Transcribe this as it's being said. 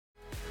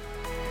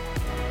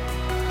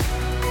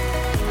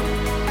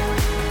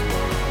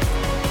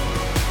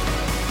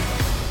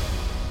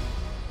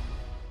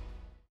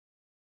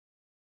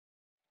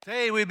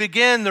Hey, we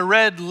begin the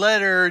red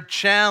letter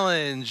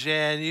challenge,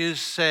 and you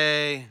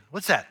say,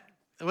 "What's that?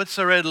 What's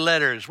the red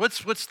letters?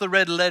 What's the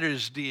red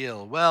letters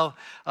deal?" Well,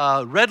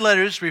 red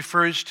letters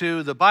refers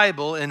to the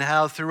Bible and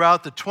how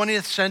throughout the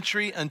 20th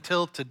century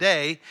until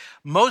today,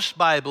 most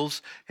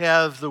Bibles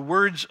have the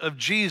words of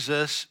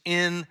Jesus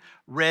in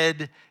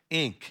red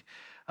ink.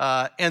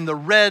 And the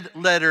red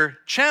letter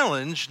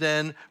challenge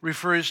then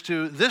refers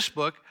to this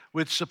book,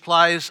 which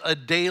supplies a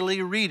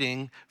daily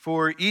reading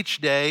for each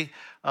day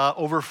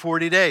over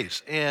 40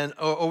 days. And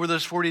over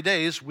those 40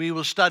 days, we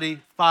will study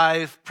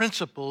 5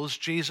 principles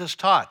Jesus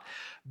taught.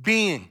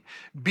 Being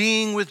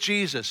with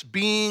Jesus,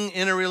 being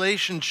in a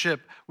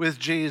relationship with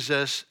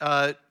Jesus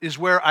is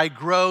where I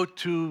grow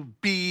to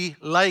be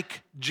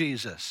like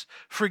Jesus.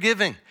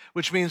 Forgiving,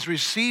 which means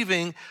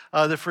receiving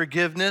the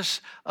forgiveness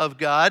of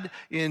God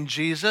in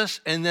Jesus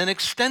and then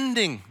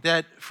extending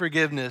that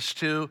forgiveness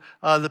to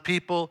the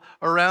people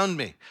around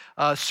me.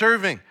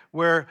 Serving,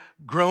 where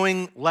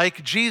growing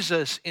like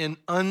Jesus in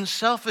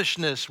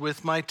unselfishness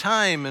with my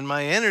time and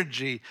my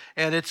energy,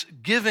 and it's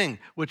giving,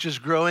 which is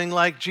growing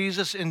like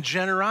Jesus in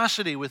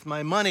generosity with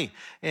my money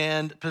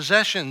and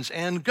possessions,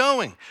 and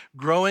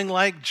growing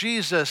like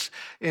Jesus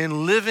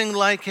in living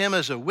like him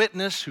as a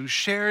witness who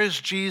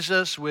shares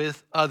Jesus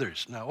with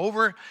others. Now,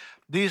 over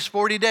these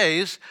 40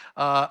 days,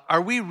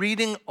 are we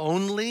reading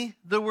only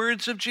the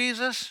words of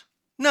Jesus?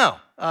 No,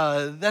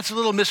 that's a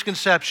little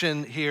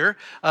misconception here.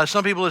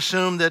 Some people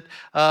assume that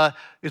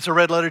it's a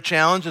red letter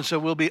challenge, and so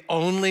we'll be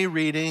only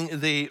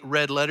reading the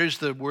red letters,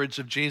 the words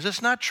of Jesus.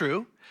 Not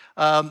true.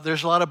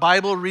 There's a lot of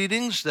Bible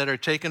readings that are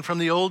taken from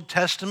the Old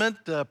Testament,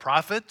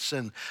 prophets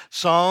and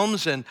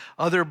Psalms and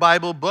other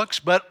Bible books,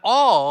 but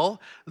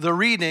all the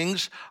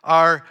readings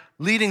are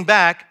leading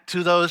back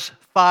to those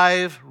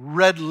 5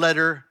 red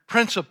letter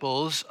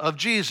principles of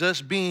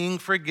Jesus: being,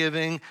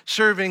 forgiving,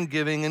 serving,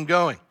 giving, and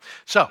going.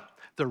 So,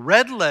 the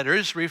red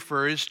letters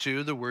refers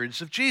to the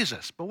words of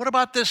Jesus. But what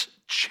about this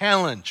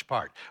challenge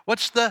part?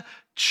 What's the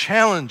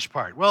challenge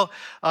part? Well,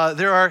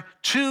 there are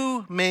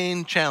 2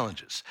 main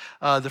challenges.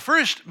 The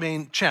first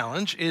main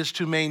challenge is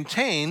to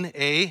maintain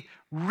a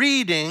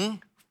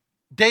reading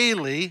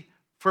daily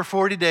for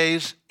 40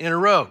 days in a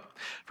row.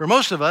 For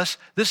most of us,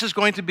 this is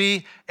going to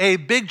be a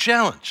big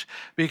challenge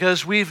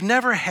because we've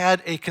never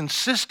had a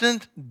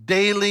consistent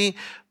daily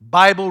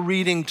Bible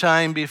reading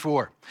time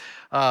before.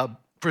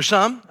 For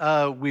some,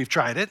 we've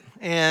tried it,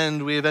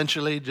 and we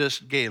eventually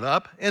just gave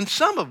up. And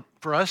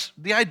for us,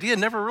 the idea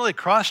never really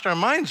crossed our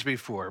minds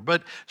before.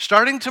 But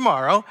starting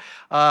tomorrow,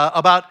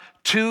 about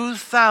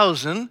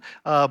 2,000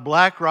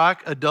 Black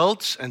Rock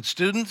adults and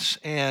students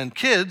and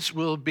kids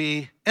will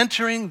be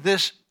entering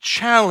this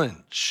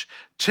challenge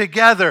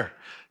together.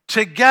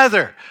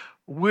 Together,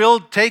 we'll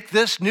take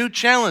this new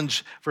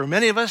challenge, for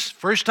many of us,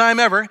 first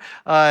time ever,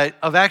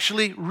 of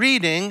actually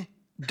reading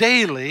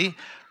daily.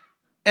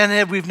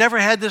 And we've never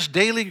had this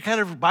daily kind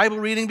of Bible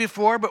reading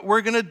before, but we're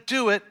going to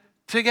do it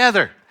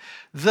together.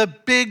 The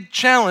big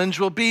challenge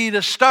will be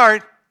to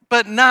start,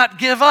 but not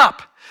give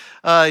up.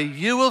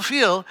 You will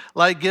feel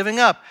like giving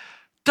up.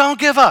 Don't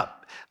give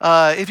up.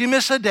 If you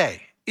miss a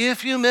day,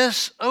 if you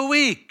miss a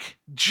week,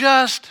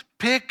 just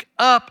pick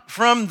up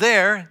from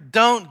there.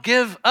 Don't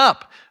give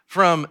up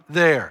from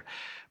there.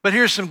 But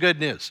here's some good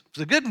news.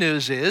 The good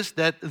news is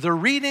that the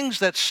readings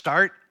that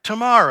start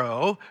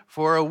tomorrow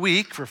for a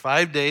week, for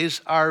 5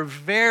 days, are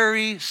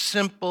very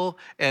simple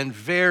and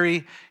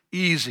very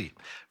easy.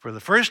 For the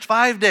first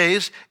 5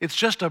 days, it's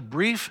just a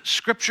brief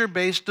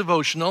scripture-based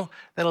devotional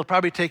that'll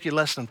probably take you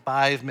less than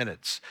 5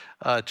 minutes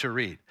to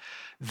read.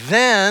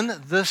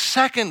 Then the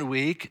second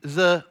week,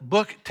 the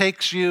book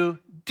takes you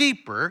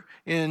deeper,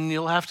 and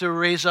you'll have to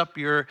raise up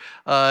your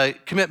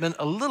commitment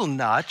a little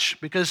notch,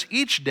 because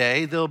each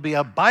day there'll be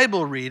a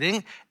Bible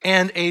reading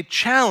and a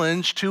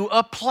challenge to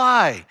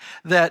apply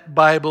that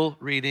Bible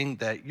reading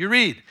that you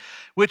read,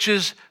 which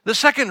is the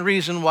second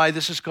reason why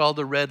this is called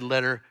the red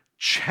letter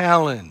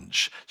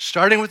challenge.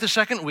 Starting with the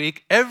second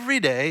week, every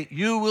day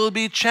you will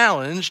be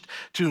challenged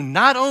to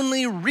not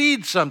only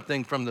read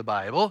something from the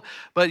Bible,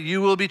 but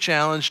you will be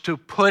challenged to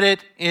put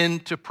it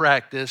into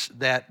practice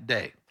that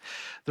day.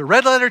 The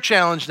red letter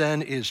challenge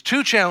then is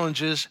 2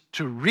 challenges: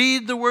 to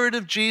read the word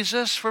of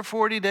Jesus for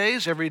 40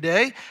 days every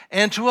day,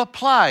 and to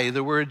apply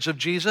the words of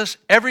Jesus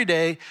every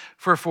day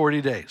for 40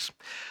 days.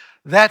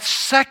 That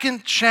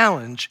second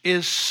challenge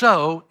is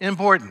so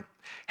important.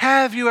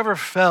 Have you ever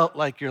felt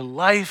like your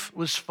life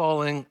was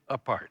falling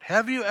apart?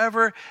 Have you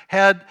ever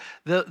had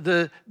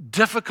the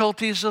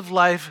difficulties of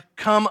life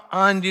come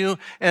on you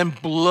and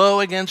blow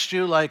against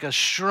you like a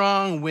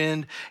strong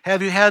wind?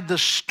 Have you had the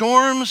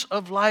storms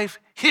of life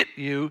hit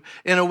you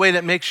in a way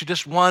that makes you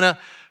just want to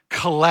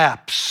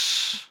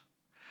collapse?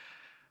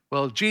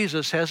 Well,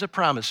 Jesus has a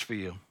promise for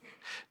you.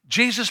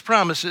 Jesus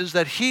promises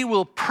that he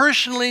will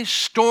personally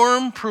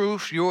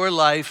storm-proof your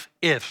life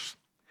if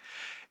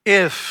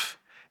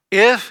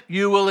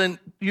you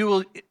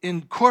will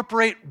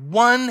incorporate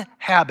one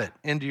habit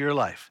into your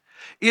life,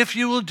 if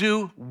you will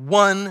do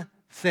one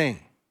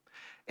thing.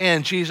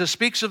 And Jesus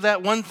speaks of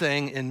that one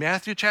thing in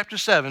Matthew chapter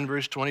 7,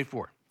 verse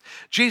 24.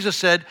 Jesus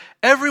said,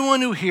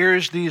 "Everyone who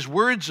hears these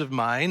words of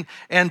mine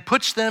and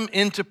puts them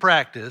into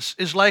practice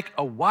is like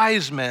a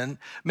wise man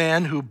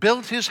who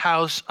built his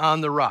house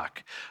on the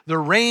rock. The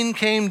rain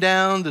came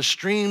down, the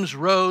streams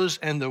rose,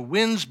 and the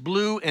winds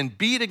blew and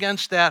beat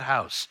against that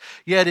house.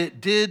 Yet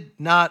it did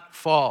not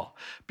fall,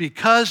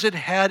 because it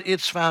had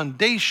its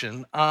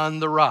foundation on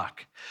the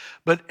rock.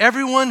 But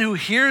everyone who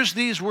hears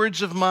these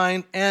words of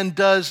mine and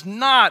does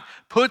not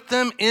put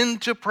them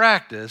into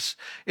practice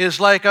is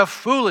like a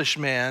foolish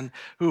man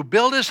who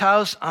built his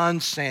house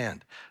on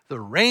sand. The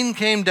rain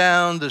came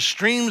down, the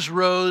streams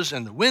rose,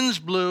 and the winds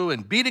blew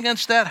and beat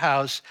against that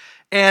house,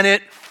 and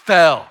it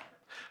fell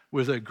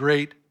with a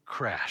great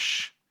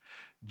crash."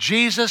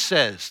 Jesus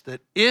says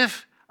that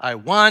if I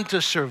want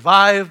to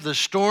survive the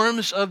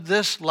storms of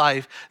this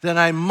life, then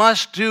I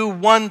must do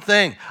one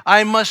thing.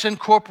 I must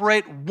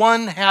incorporate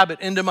one habit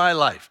into my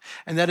life,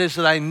 and that is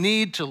that I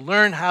need to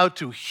learn how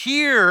to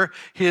hear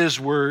His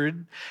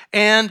word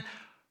and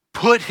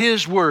put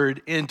His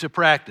word into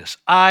practice.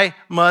 I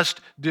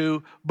must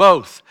do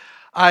both.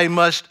 I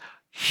must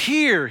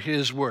hear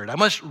His word. I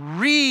must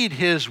read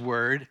His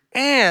word,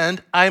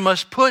 and I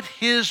must put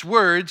His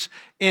words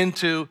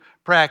into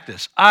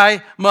practice.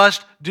 I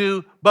must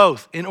do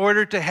both. In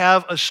order to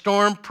have a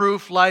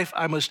storm-proof life,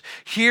 I must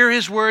hear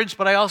His words,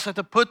 but I also have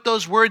to put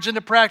those words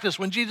into practice.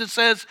 When Jesus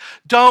says,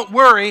 "Don't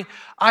worry,"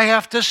 I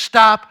have to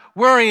stop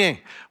worrying.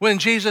 When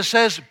Jesus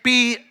says,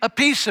 "Be a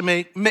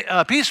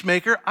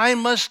peacemaker," I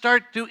must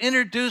start to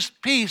introduce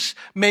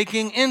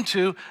peacemaking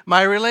into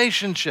my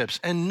relationships.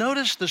 And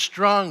notice the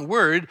strong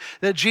word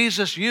that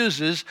Jesus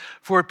uses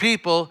for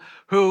people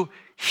who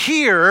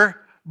hear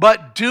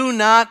but do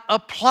not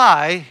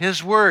apply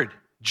His word.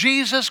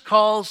 Jesus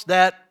calls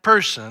that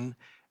person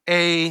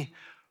a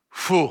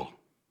fool.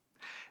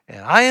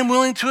 And I am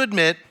willing to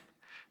admit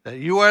that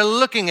you are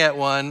looking at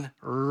one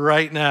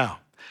right now.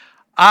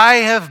 I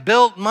have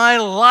built my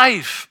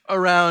life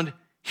around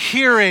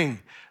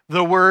hearing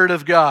the word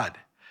of God.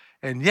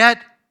 And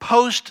yet,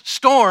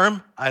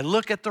 post-storm, I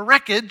look at the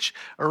wreckage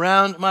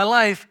around my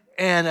life,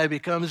 and it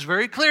becomes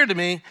very clear to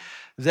me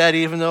that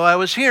even though I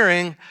was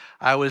hearing,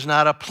 I was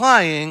not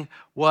applying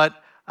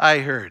what I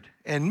heard.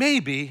 And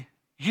maybe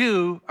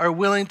you are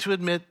willing to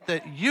admit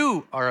that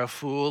you are a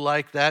fool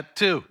like that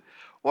too.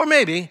 Or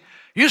maybe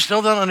you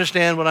still don't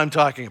understand what I'm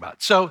talking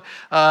about. So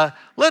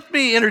let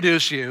me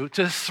introduce you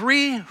to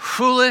 3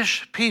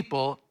 foolish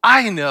people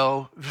I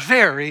know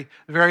very,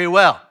 very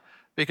well,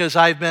 because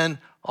I've been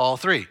all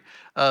 3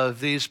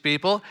 of these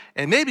people.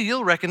 And maybe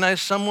you'll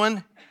recognize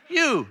someone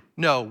you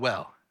know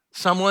well,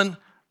 someone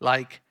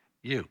like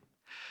you.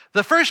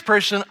 The first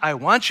person I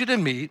want you to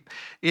meet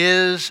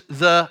is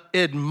the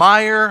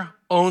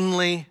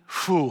admire-only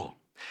fool.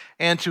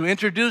 And to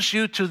introduce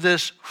you to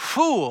this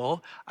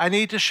fool, I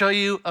need to show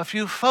you a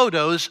few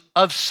photos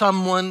of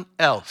someone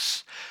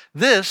else.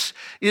 This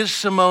is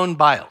Simone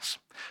Biles.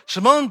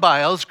 Simone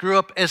Biles grew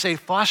up as a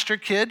foster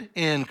kid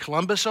in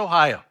Columbus,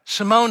 Ohio.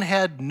 Simone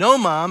had no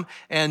mom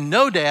and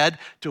no dad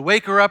to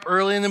wake her up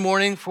early in the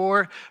morning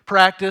for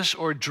practice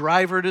or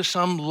drive her to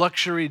some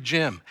luxury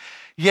gym.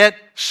 Yet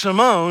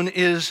Simone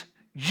is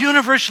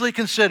universally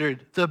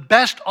considered the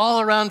best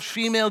all-around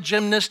female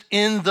gymnast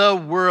in the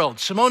world.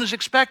 Simone is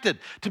expected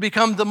to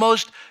become the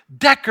most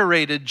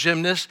decorated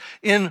gymnast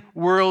in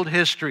world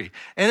history.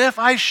 And if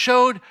I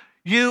showed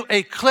you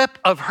a clip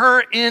of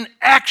her in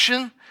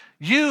action,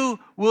 you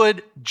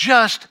would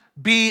just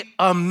be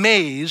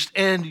amazed.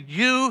 And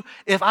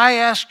if I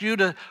asked you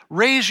to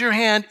raise your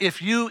hand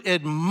if you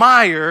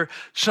admire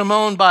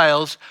Simone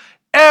Biles,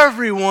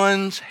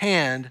 everyone's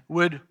hand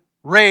would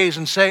raise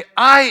and say,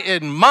 "I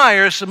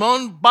admire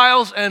Simone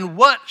Biles and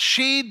what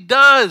she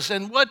does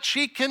and what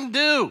she can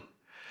do."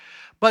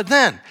 But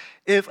then,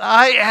 if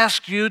I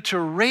asked you to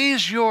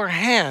raise your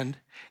hand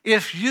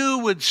if you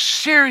would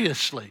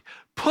seriously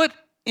put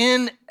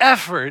in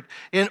effort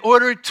in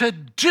order to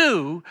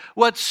do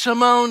what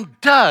Simone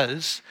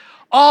does,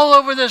 all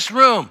over this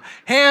room,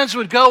 hands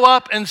would go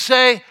up and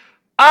say,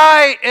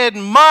 "I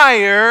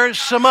admire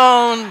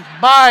Simone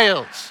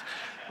Biles,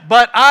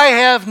 but I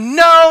have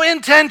no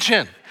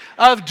intention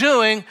of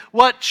doing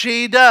what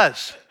she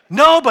does."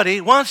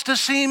 Nobody wants to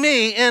see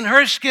me in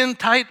her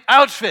skin-tight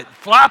outfit,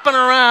 flopping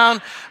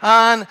around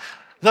on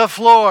the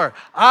floor.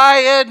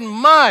 I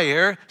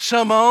admire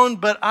Simone,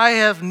 but I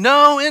have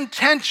no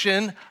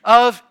intention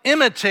of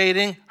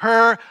imitating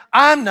her.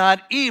 I'm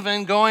not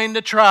even going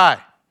to try.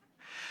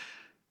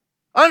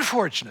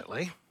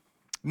 Unfortunately,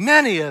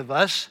 many of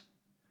us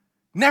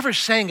never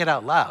saying it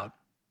out loud,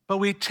 but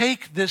we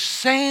take this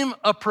same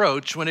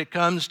approach when it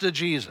comes to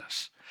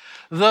Jesus.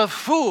 The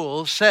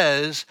fool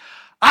says,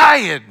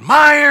 "I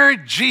admire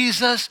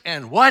Jesus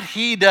and what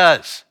He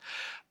does,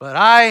 but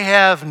I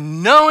have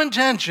no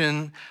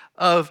intention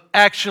of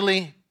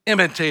actually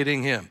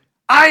imitating Him.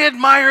 I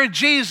admire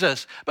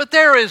Jesus, but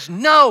there is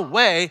no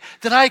way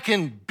that I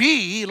can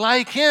be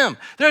like Him.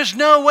 There's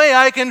no way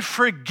I can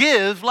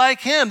forgive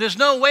like Him. There's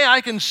no way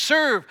I can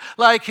serve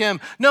like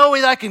Him. No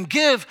way that I can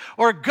give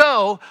or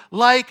go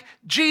like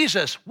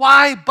Jesus.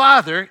 Why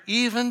bother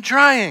even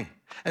trying?"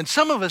 And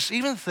some of us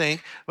even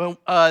think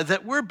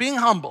that we're being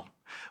humble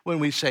when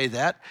we say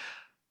that,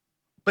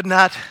 but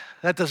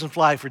that doesn't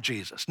fly for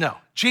Jesus. No,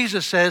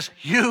 Jesus says,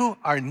 you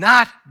are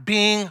not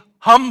being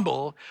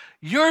humble,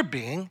 you're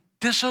being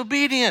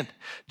disobedient.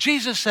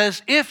 Jesus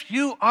says, if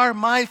you are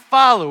my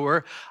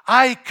follower,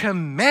 I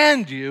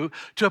command you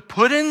to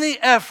put in the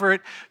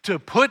effort to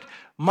put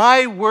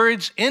my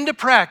words into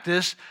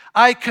practice.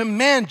 I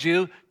command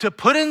you to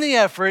put in the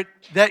effort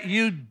that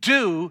you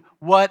do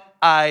what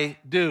I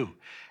do.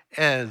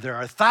 And there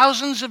are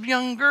thousands of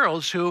young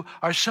girls who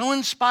are so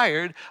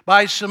inspired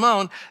by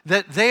Simone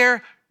that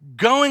they're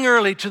going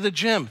early to the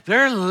gym.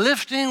 They're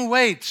lifting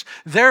weights.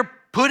 They're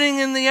putting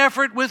in the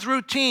effort with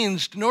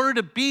routines in order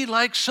to be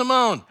like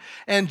Simone.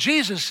 And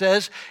Jesus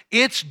says,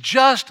 it's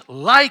just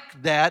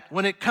like that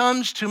when it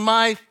comes to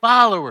my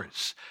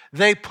followers.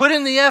 They put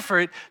in the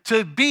effort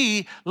to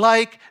be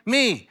like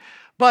me.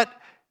 But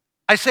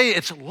I say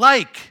it's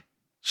like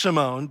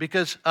Simone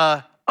because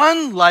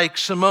unlike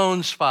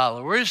Simone's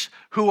followers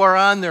who are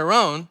on their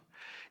own,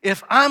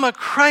 if I'm a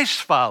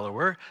Christ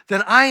follower,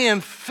 then I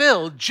am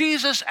filled.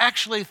 Jesus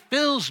actually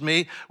fills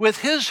me with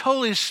his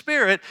Holy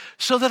Spirit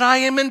so that I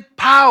am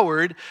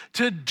empowered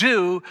to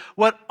do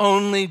what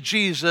only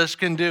Jesus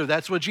can do.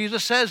 That's what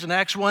Jesus says in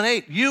Acts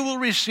 1:8. You will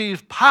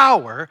receive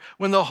power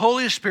when the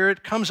Holy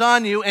Spirit comes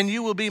on you, and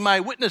you will be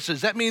my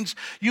witnesses. That means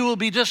you will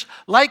be just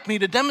like me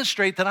to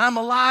demonstrate that I'm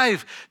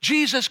alive.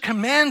 Jesus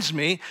commands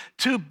me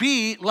to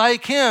be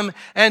like him,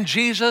 and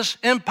Jesus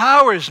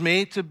empowers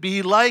me to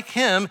be like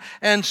him.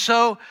 And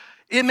so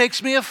it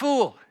makes me a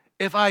fool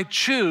if I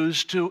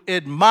choose to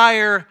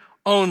admire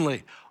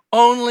only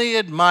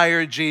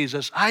admire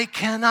Jesus. I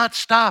cannot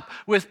stop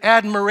with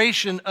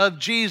admiration of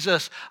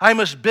Jesus. I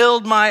must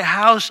build my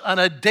house on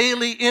a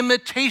daily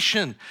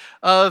imitation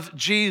of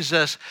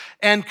Jesus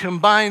and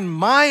combine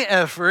my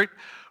effort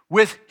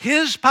with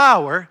his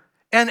power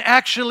and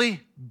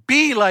actually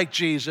be like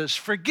Jesus,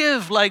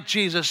 forgive like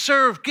Jesus,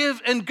 serve,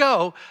 give, and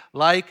go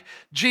like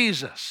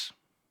Jesus.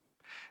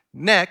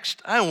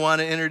 Next, I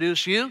want to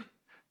introduce you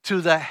to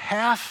the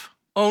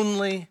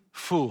half-only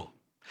fool.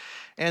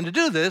 And to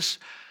do this,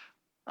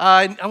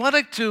 I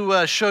wanted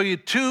to show you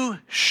two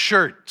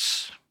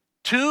shirts,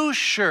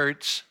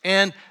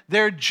 and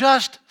they're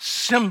just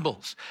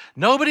symbols.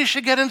 Nobody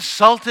should get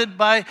insulted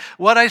by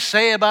what I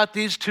say about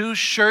these two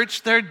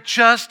shirts. They're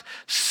just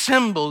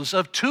symbols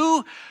of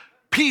two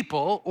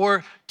people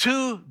or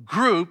two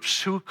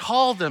groups who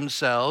call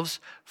themselves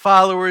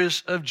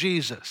followers of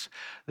Jesus.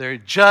 They're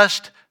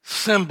just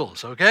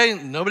symbols, okay?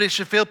 Nobody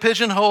should feel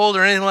pigeonholed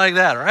or anything like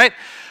that, all right?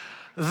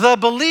 The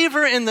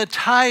believer in the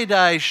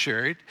tie-dye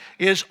shirt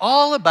is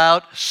all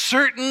about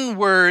certain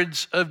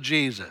words of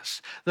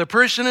Jesus. The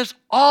person is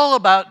all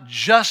about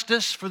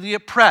justice for the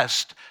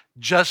oppressed,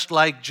 just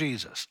like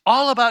Jesus.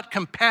 All about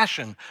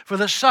compassion for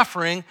the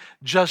suffering,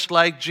 just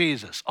like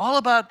Jesus. All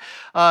about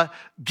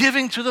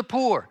giving to the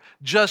poor,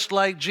 just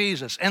like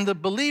Jesus. And the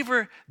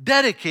believer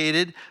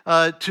dedicated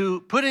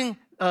to putting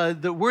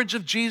the words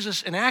of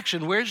Jesus in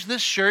action wears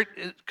this shirt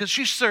because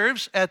she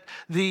serves at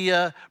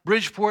the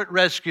Bridgeport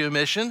Rescue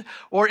Mission.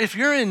 Or if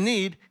you're in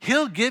need,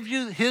 he'll give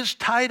you his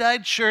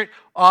tie-dyed shirt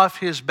off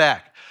his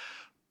back.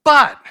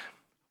 But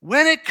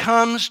when it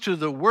comes to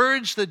the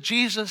words that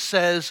Jesus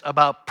says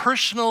about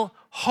personal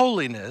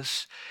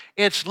holiness,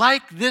 it's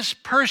like this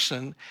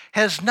person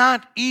has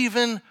not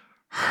even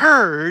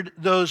heard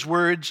those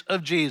words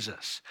of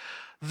Jesus.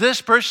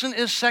 This person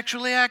is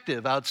sexually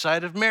active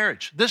outside of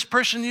marriage. This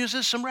person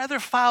uses some rather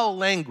foul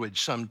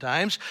language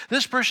sometimes.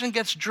 This person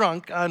gets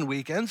drunk on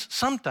weekends,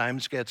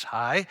 sometimes gets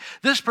high.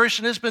 This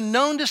person has been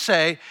known to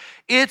say,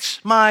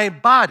 it's my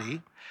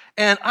body,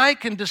 and I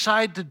can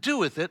decide to do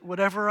with it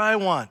whatever I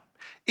want.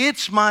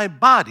 It's my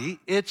body,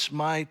 it's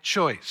my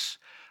choice.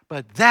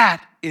 But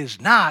that is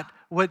not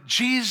what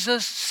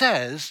Jesus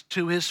says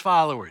to his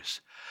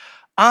followers.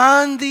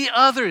 On the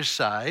other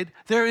side,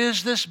 there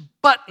is this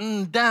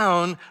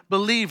buttoned-down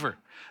believer.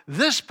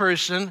 This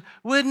person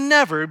would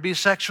never be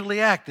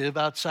sexually active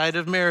outside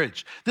of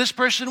marriage. This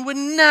person would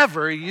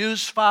never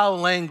use foul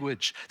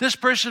language. This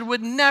person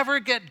would never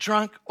get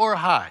drunk or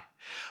high.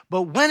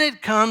 But when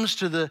it comes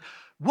to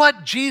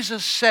what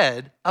Jesus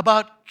said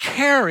about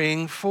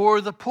caring for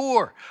the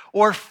poor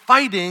or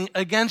fighting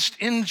against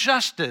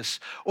injustice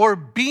or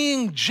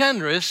being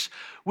generous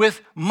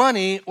with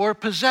money or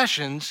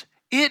possessions,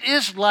 it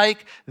is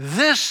like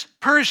this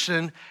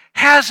person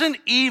hasn't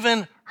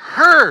even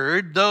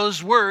heard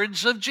those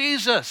words of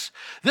Jesus.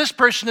 This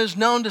person is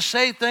known to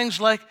say things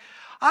like,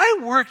 I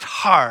worked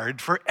hard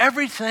for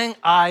everything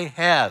I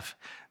have.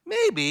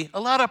 Maybe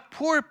a lot of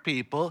poor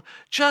people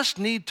just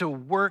need to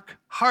work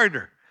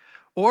harder.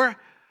 Or,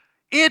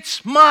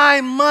 it's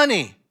my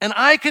money, and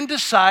I can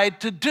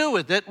decide to do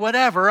with it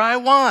whatever I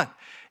want.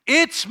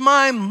 It's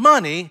my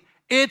money,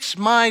 it's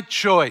my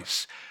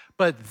choice.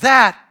 But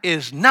that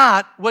is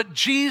not what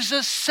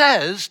Jesus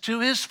says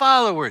to his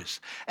followers.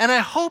 And I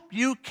hope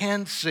you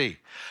can see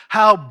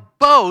how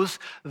both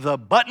the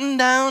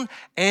button-down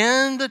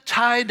and the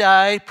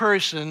tie-dye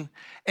person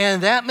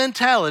And that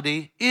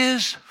mentality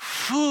is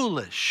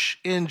foolish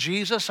in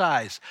Jesus'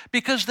 eyes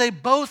because they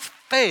both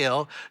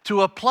fail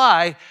to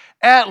apply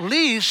at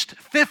least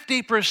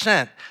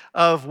 50%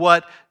 of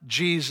what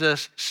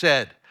Jesus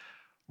said.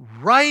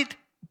 Right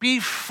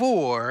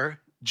before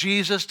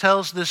Jesus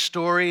tells the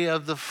story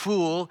of the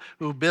fool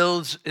who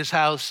builds his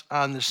house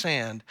on the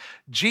sand,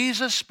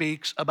 Jesus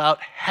speaks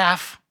about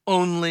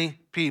half-only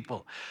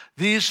people.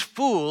 These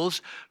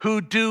fools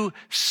who do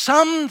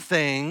some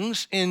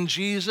things in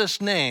Jesus'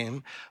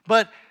 name,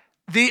 but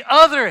the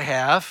other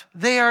half,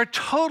 they are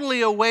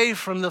totally away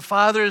from the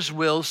Father's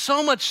will,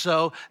 so much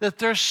so that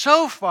they're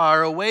so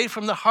far away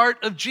from the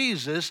heart of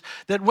Jesus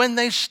that when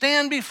they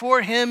stand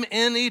before him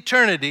in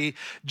eternity,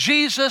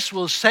 Jesus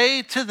will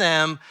say to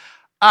them,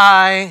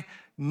 I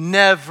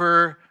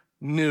never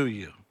knew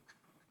you.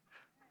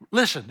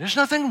 Listen, there's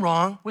nothing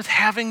wrong with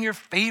having your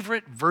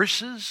favorite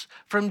verses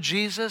from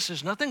Jesus.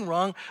 There's nothing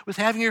wrong with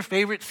having your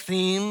favorite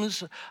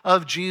themes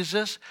of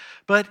Jesus.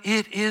 But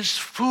it is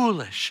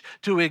foolish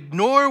to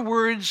ignore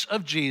words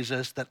of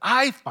Jesus that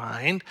I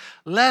find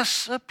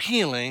less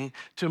appealing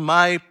to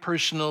my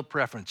personal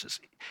preferences.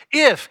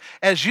 If,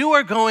 as you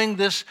are going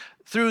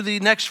through the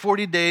next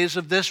 40 days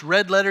of this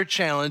red letter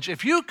challenge,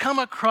 if you come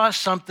across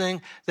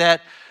something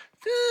that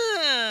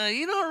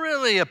you don't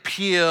really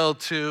appeal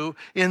to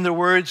in the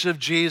words of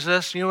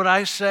Jesus, you know what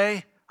I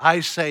say? I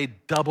say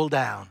double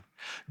down.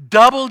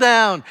 Double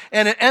down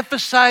and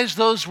emphasize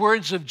those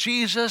words of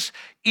Jesus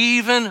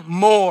even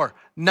more,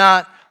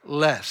 not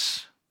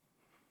less.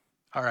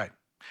 All right,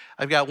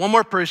 I've got one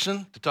more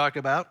person to talk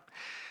about.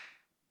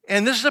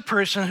 And this is a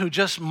person who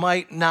just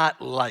might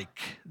not like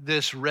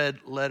this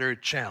red letter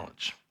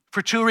challenge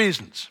for two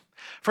reasons.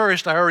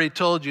 First, I already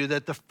told you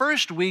that the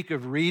first week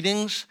of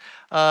readings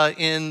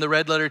in the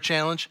Red Letter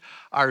Challenge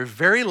are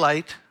very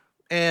light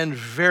and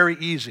very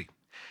easy.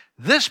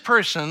 This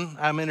person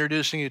I'm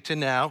introducing you to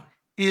now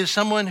is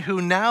someone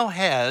who now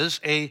has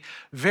a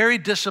very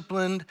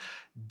disciplined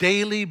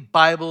daily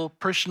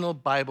personal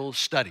Bible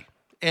study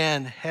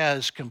and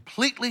has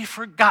completely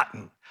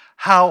forgotten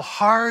how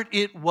hard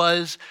it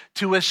was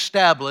to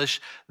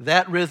establish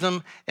that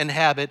rhythm and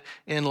habit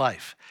in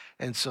life.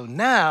 And so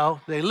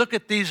now they look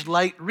at these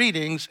light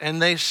readings and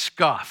they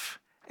scoff.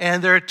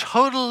 And they're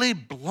totally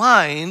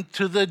blind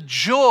to the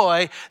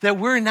joy that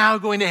we're now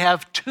going to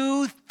have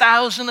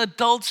 2,000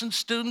 adults and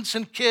students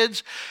and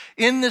kids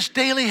in this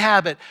daily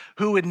habit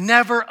who would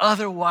never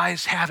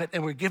otherwise have it.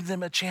 And we're giving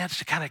them a chance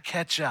to kind of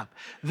catch up.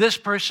 This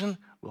person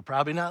will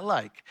probably not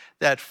like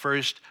that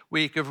first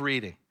week of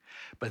reading.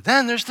 But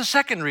then there's the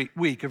second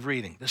week of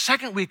reading. The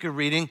second week of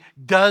reading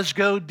does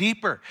go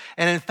deeper.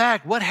 And in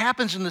fact, what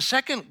happens in the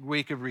second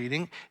week of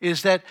reading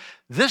is that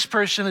this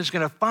person is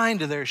going to find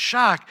to their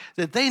shock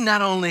that they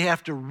not only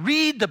have to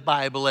read the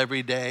Bible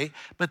every day,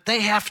 but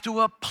they have to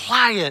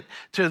apply it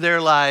to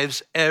their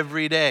lives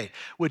every day,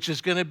 which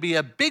is going to be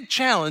a big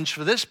challenge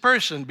for this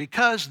person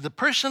because the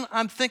person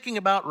I'm thinking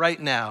about right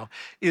now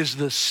is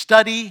the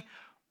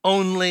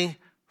study-only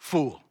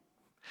fool.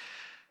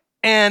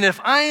 And if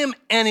I am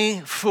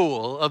any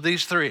fool of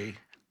these three,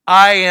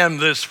 I am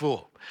this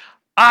fool.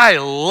 I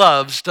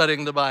love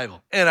studying the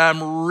Bible, and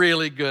I'm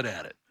really good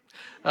at it.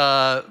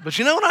 But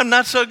you know what I'm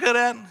not so good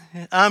at?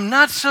 I'm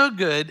not so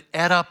good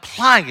at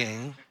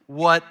applying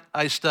what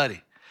I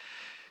study.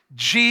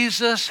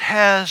 Jesus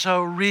has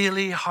a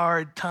really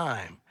hard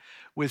time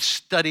with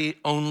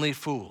study-only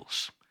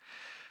fools.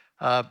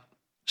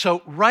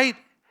 So right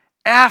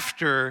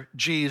after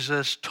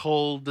Jesus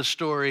told the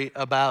story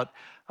about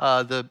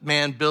the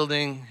man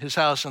building his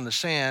house on the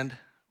sand,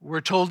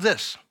 we're told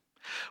this.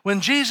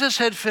 When Jesus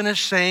had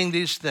finished saying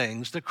these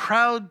things, the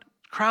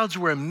crowds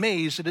were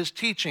amazed at his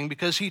teaching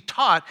because he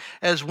taught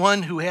as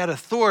one who had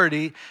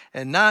authority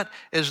and not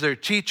as their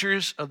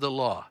teachers of the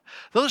law.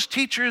 Those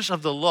teachers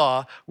of the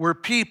law were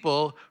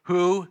people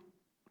who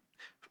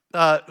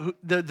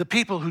the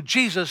people who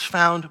Jesus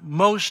found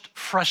most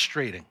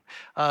frustrating.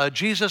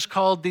 Jesus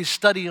called these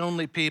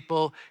study-only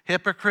people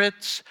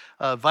hypocrites,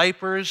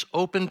 vipers,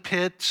 open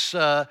pits,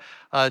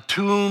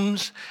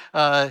 tombs.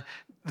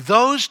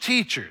 Those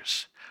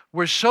teachers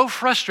were so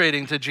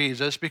frustrating to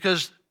Jesus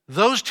because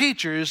those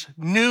teachers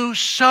knew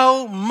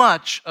so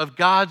much of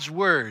God's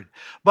word,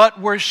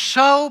 but were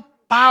so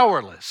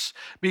powerless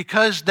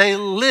because they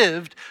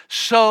lived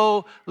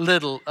so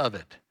little of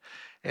it.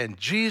 And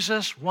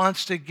Jesus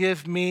wants to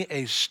give me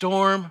a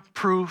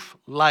storm-proof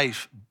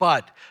life,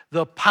 but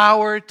the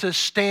power to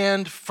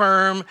stand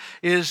firm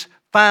is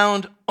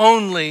found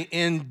only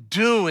in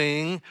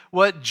doing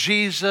what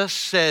Jesus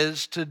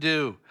says to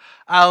do.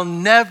 I'll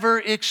never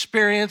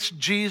experience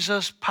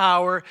Jesus'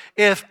 power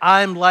if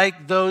I'm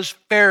like those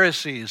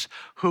Pharisees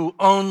who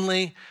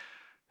only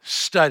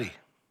study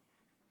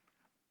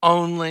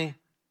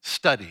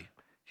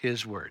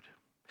his word.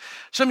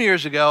 Some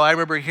years ago, I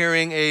remember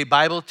hearing a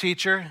Bible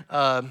teacher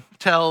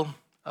tell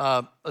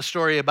a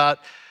story about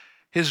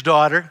his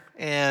daughter.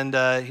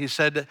 And he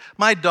said,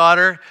 my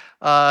daughter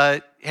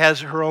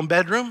has her own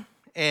bedroom,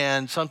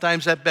 and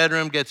sometimes that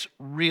bedroom gets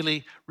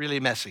really, really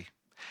messy.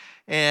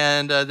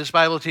 And this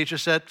Bible teacher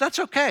said, that's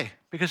okay.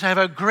 because I have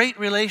a great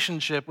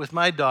relationship with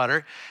my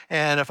daughter,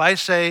 and if I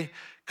say,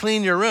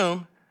 clean your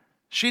room,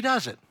 she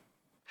does it.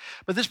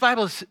 But this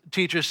Bible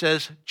teacher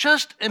says,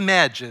 just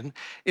imagine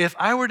if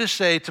I were to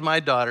say to my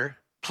daughter,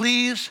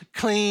 please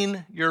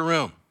clean your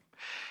room.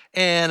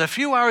 And a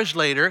few hours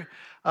later,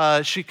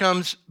 she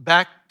comes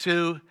back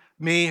to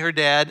me, her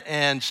dad,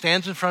 and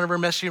stands in front of her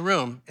messy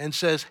room and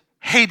says,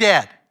 hey,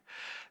 Dad,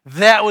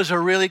 that was a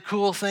really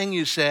cool thing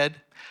you said.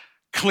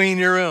 Clean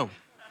your room.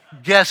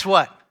 Guess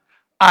what?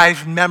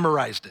 I've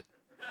memorized it.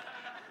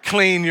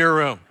 Clean your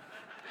room.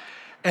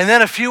 And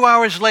then a few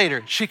hours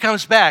later, she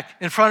comes back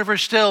in front of her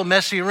still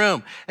messy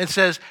room and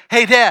says,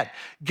 hey, Dad,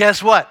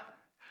 guess what?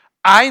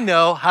 I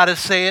know how to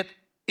say it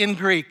in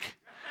Greek.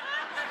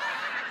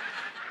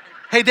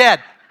 Hey,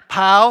 Dad,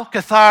 pau,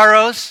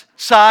 katharos,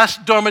 sas,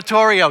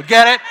 dormitorio.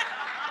 Get it?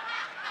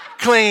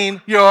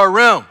 Clean your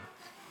room.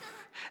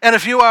 And a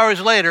few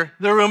hours later,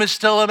 the room is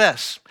still a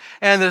mess.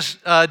 And this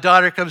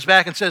daughter comes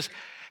back and says,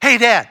 hey,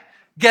 Dad,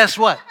 guess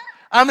what?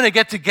 I'm going to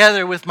get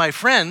together with my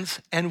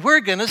friends, and we're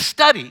going to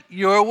study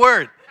your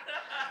word.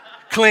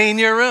 Clean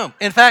your room.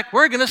 In fact,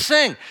 we're going to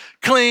sing,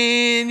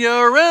 clean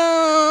your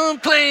room,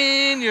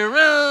 clean your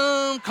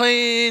room,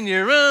 clean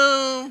your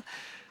room.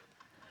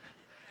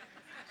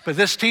 But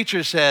this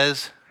teacher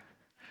says,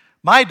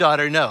 my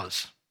daughter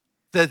knows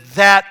that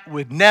that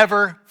would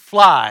never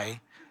fly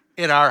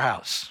in our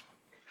house.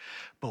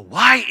 But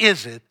why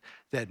is it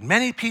that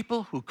many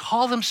people who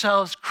call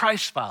themselves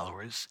Christ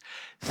followers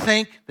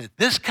think that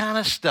this kind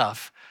of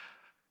stuff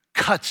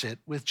cuts it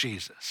with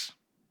Jesus,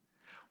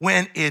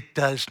 when it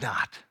does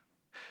not?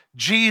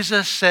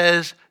 Jesus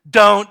says,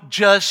 don't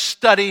just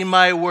study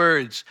my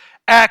words.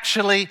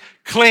 Actually,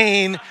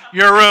 clean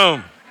your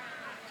room.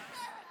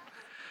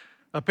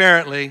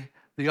 Apparently,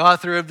 the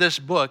author of this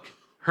book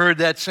heard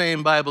that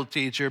same Bible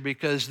teacher,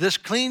 because this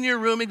clean your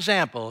room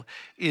example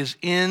is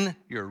in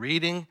your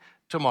reading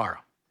tomorrow.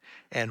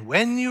 And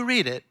when you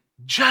read it,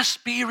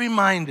 just be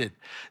reminded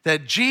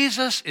that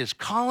Jesus is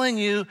calling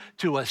you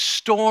to a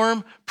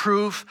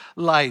storm-proof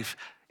life,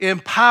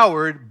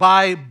 empowered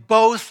by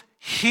both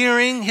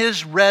hearing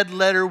his red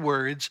letter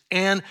words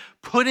and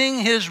putting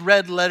his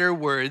red letter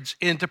words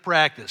into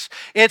practice.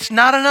 It's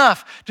not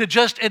enough to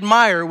just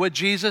admire what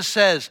Jesus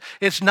says.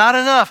 It's not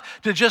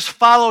enough to just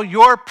follow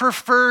your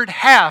preferred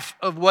half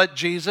of what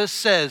Jesus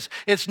says.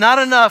 It's not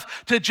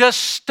enough to just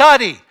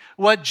study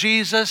what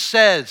Jesus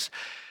says.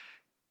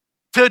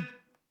 To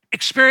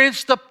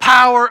experience the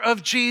power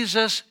of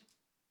Jesus,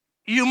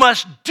 you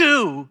must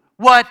do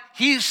what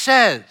he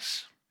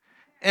says.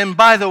 And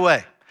by the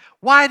way,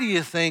 why do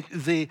you think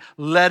the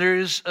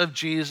letters of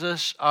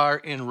Jesus are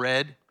in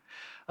red?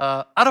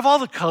 Out of all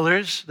the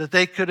colors that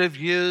they could have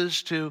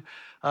used to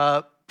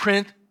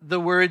print the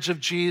words of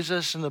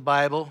Jesus in the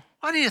Bible,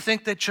 why do you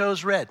think they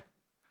chose red?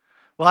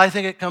 Well, I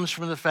think it comes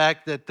from the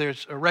fact that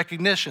there's a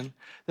recognition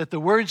that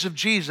the words of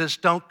Jesus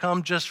don't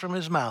come just from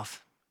his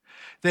mouth.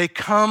 They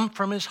come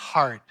from his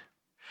heart.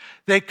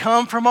 They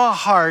come from a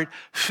heart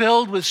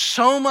filled with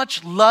so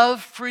much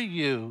love for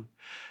you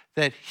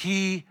that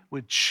he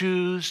would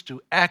choose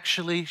to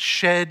actually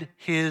shed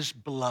his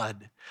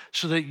blood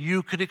so that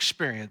you could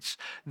experience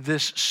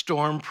this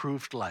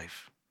storm-proofed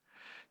life.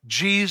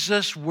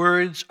 Jesus'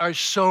 words are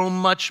so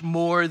much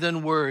more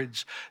than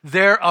words.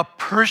 They're a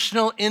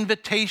personal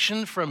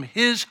invitation from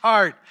his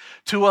heart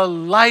to a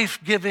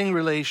life-giving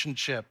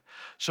relationship.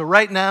 So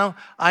right now,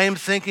 I am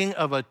thinking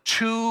of a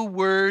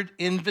 2-word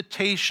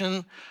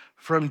invitation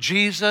from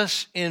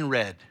Jesus in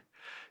red.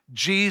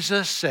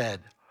 Jesus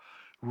said,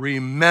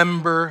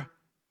 remember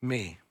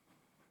me.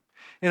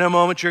 In a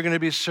moment, you're going to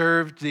be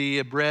served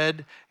the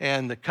bread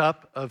and the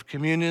cup of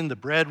communion. The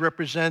bread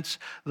represents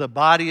the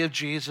body of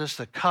Jesus.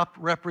 The cup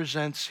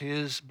represents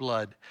his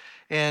blood.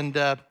 And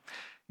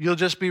you'll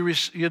just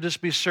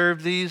be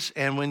served these.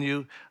 And when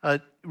you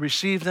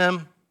receive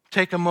them,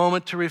 take a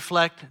moment to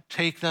reflect.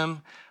 Take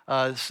them,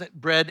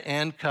 bread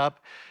and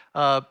cup.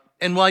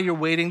 And while you're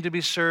waiting to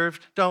be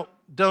served,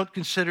 don't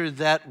consider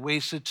that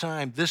wasted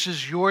time. This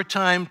is your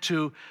time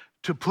to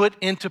put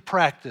into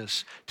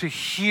practice, to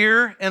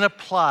hear and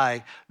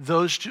apply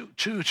those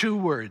two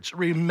words.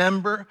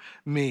 Remember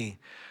me.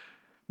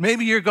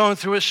 Maybe you're going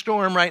through a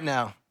storm right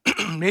now.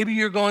 Maybe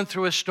you're going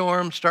through a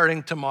storm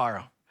starting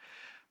tomorrow.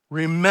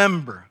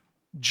 Remember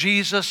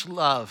Jesus'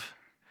 love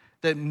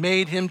that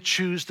made him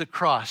choose the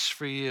cross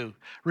for you.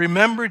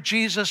 Remember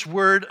Jesus'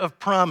 word of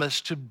promise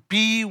to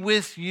be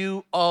with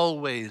you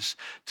always,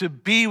 to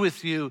be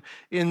with you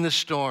in the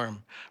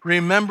storm.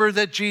 Remember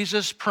that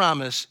Jesus'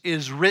 promise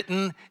is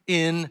written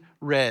in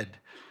red.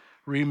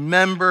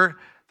 Remember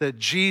that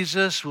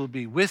Jesus will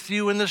be with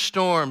you in the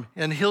storm,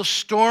 and he'll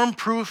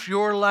storm-proof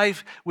your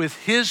life with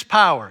his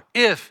power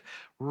if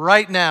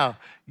right now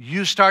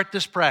you start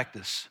this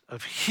practice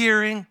of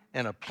hearing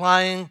and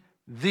applying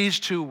these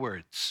 2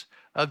 words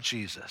of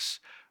Jesus.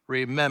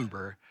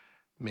 Remember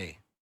me.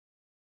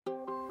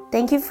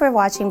 Thank you for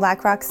watching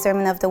BlackRock's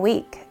Sermon of the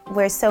Week.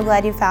 We're so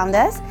glad you found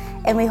us,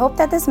 and we hope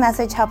that this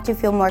message helped you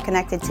feel more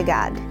connected to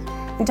God.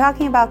 In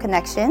talking about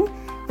connection,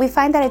 We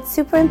find that it's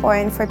super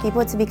important for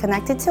people to be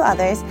connected to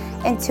others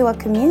and to a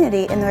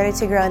community in order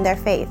to grow in their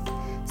faith.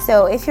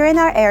 So if you're in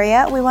our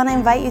area, we want to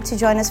invite you to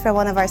join us for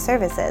one of our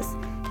services.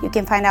 You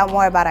can find out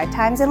more about our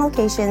times and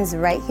locations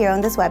right here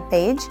on this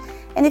webpage.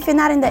 And if you're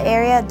not in the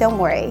area, don't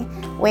worry.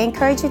 We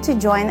encourage you to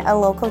join a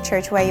local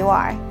church where you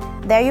are.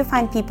 There you'll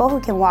find people who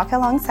can walk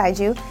alongside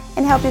you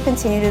and help you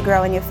continue to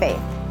grow in your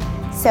faith.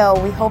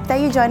 So we hope that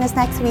you join us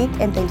next week,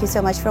 and thank you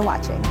so much for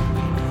watching.